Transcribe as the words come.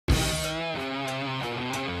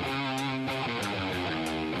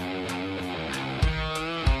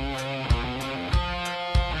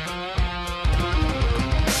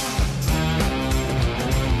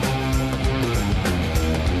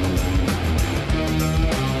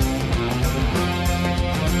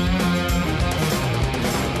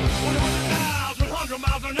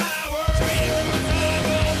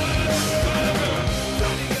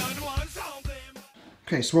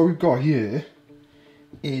Okay, so what we've got here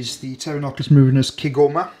is the Pterinochilus murinus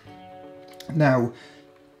kigoma. Now,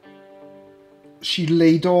 she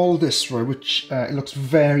laid all this, right, which it looks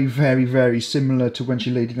very, very, very similar to when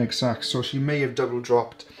she laid an egg sac, so she may have double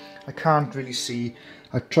dropped. I can't really see.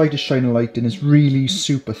 I tried to shine a light and it's really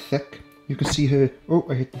super thick. You can see her, oh,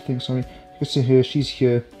 I hit the thing, sorry. You can see her, she's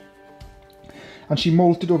here. And she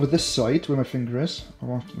molted over this side where my finger is. I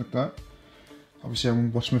want it like that. Obviously I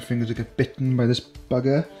won't watch my finger to get bitten by this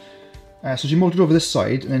bugger. So she molted over this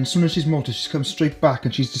side, and then as soon as she's molted, she's come straight back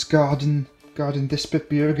and she's discarding this bit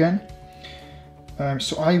here again.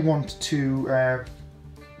 So I want to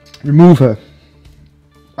remove her,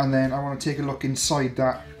 and then I want to take a look inside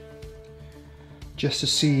that just to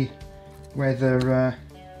see whether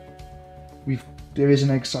there is an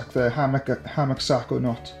egg sac there, hammock sac or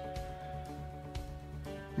not.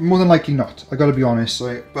 More than likely not, I gotta be honest,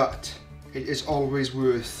 right? But it is always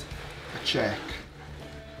worth a check.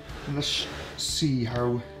 And let's see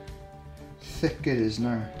how thick it is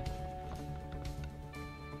now.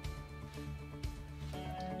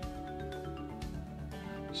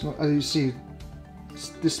 So as you see,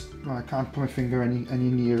 this, well, I can't put my finger any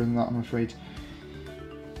nearer than that, I'm afraid.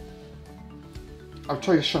 I'll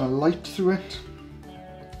try to shine a light through it.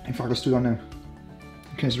 In fact, let's do that now.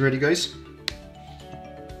 Okay, so ready, guys?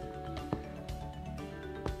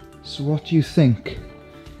 So what do you think?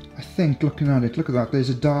 I think, looking at it, look at that, there's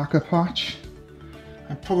a darker patch.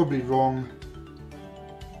 I'm probably wrong.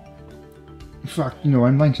 In fact, you know,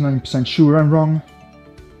 I'm 99% sure I'm wrong.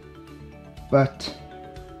 But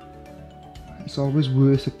it's always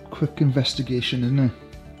worth a quick investigation, isn't it?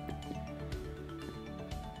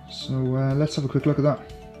 So let's have a quick look at that.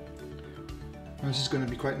 This is going to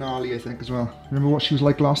be quite gnarly, I think, as well. Remember what she was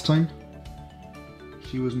like last time?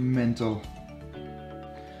 She was mental.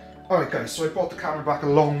 Alright guys, so I brought the camera back a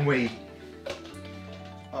long way.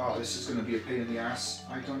 Oh, this is going to be a pain in the ass.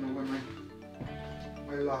 I don't know where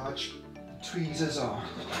my large tweezers are.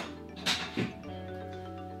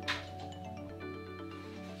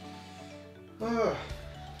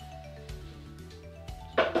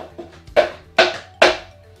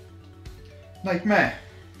 Nightmare.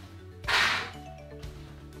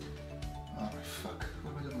 Oh fuck,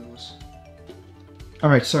 what am I doing with those?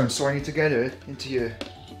 Alright, so I need to get her into here.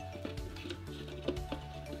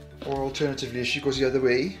 Or alternatively, if she goes the other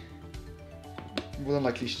way, more than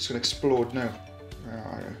likely she's just going to explode now.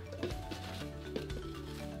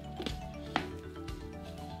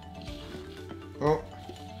 Oh.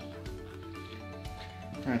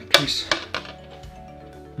 Alright, please.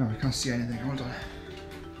 No, I can't see anything. Hold on.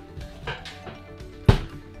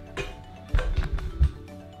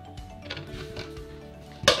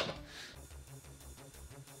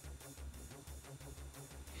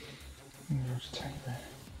 Just a tiny bit.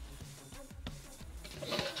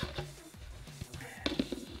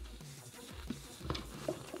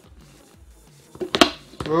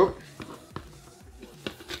 Oh.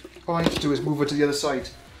 All I need to do is move her to the other side.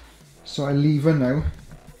 So I leave her now.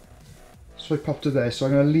 So I popped her there. So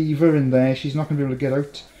I'm going to leave her in there. She's not going to be able to get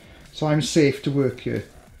out. So I'm safe to work here.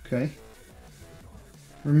 Okay.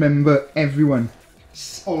 Remember, everyone,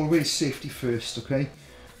 always safety first. Okay.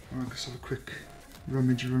 I'll just have a quick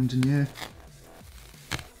rummage around in here.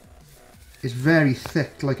 It's very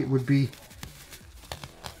thick, like it would be.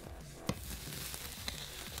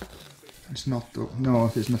 It's not though. No,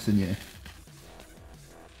 there's nothing here.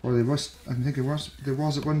 Or there was. I think it was. There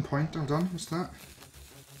was at one point. Hold on. What's that?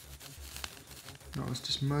 No, it's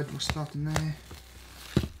just mud. What's that in there?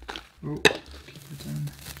 Oh, keep it down.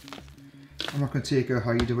 I'm not going to take her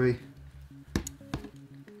hide away.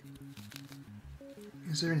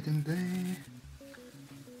 Is there anything there?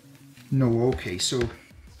 No. Okay, so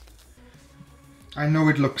I know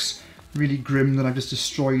it looks really grim that I've just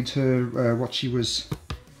destroyed her. What she was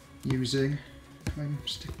using. Can I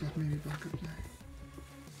stick that maybe back up there?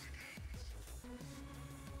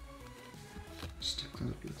 Stick that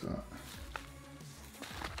up like that.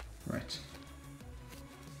 Right.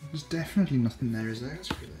 There's definitely nothing there, is there? Let's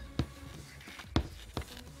feel it.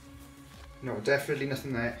 No, definitely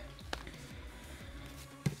nothing there.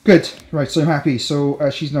 Good. Right, so I'm happy. So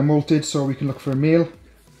she's now molted, so we can look for a male.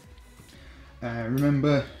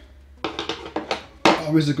 Remember,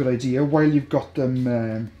 always a good idea while you've got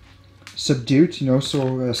them subdued, you know,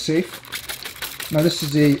 so safe. Now this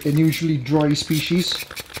is an unusually dry species,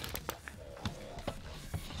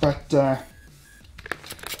 but I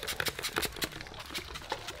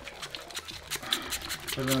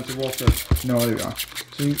run out of water. No, there we are.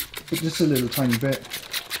 So you put just a little tiny bit,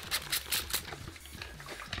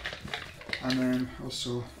 and then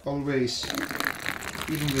also always,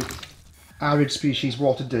 even with arid species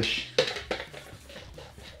water dish.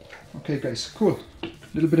 Okay guys, cool. A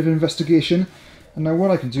little bit of investigation. And now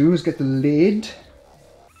what I can do is get the lid,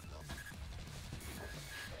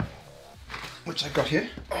 which I got here.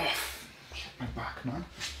 Oh, shit my back now.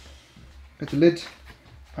 Get the lid,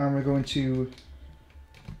 and we're going to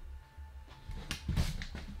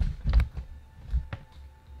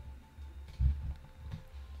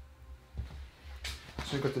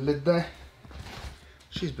so we've got the lid there.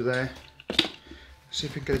 She's there. See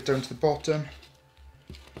if we can get it down to the bottom.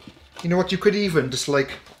 You know what, you could even just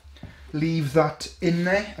like leave that in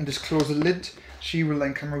there and just close the lid. She will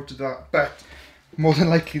then come out of that, but more than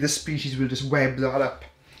likely the species will just web that up.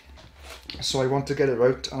 So I want to get it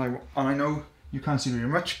out, and I know you can't see very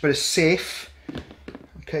much, but it's safe.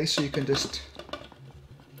 Okay, so you can just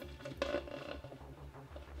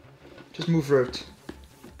move her out.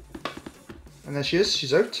 And there she is,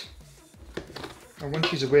 she's out. And once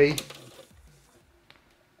she's away,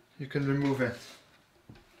 you can remove it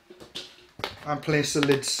and place the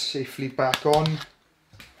lid safely back on.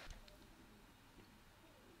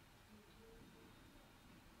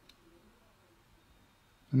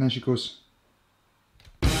 And there she goes.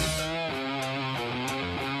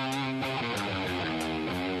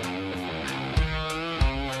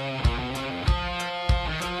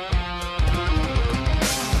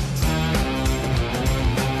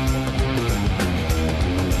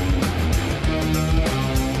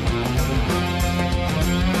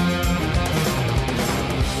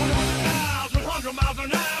 Miles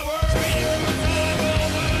an hour.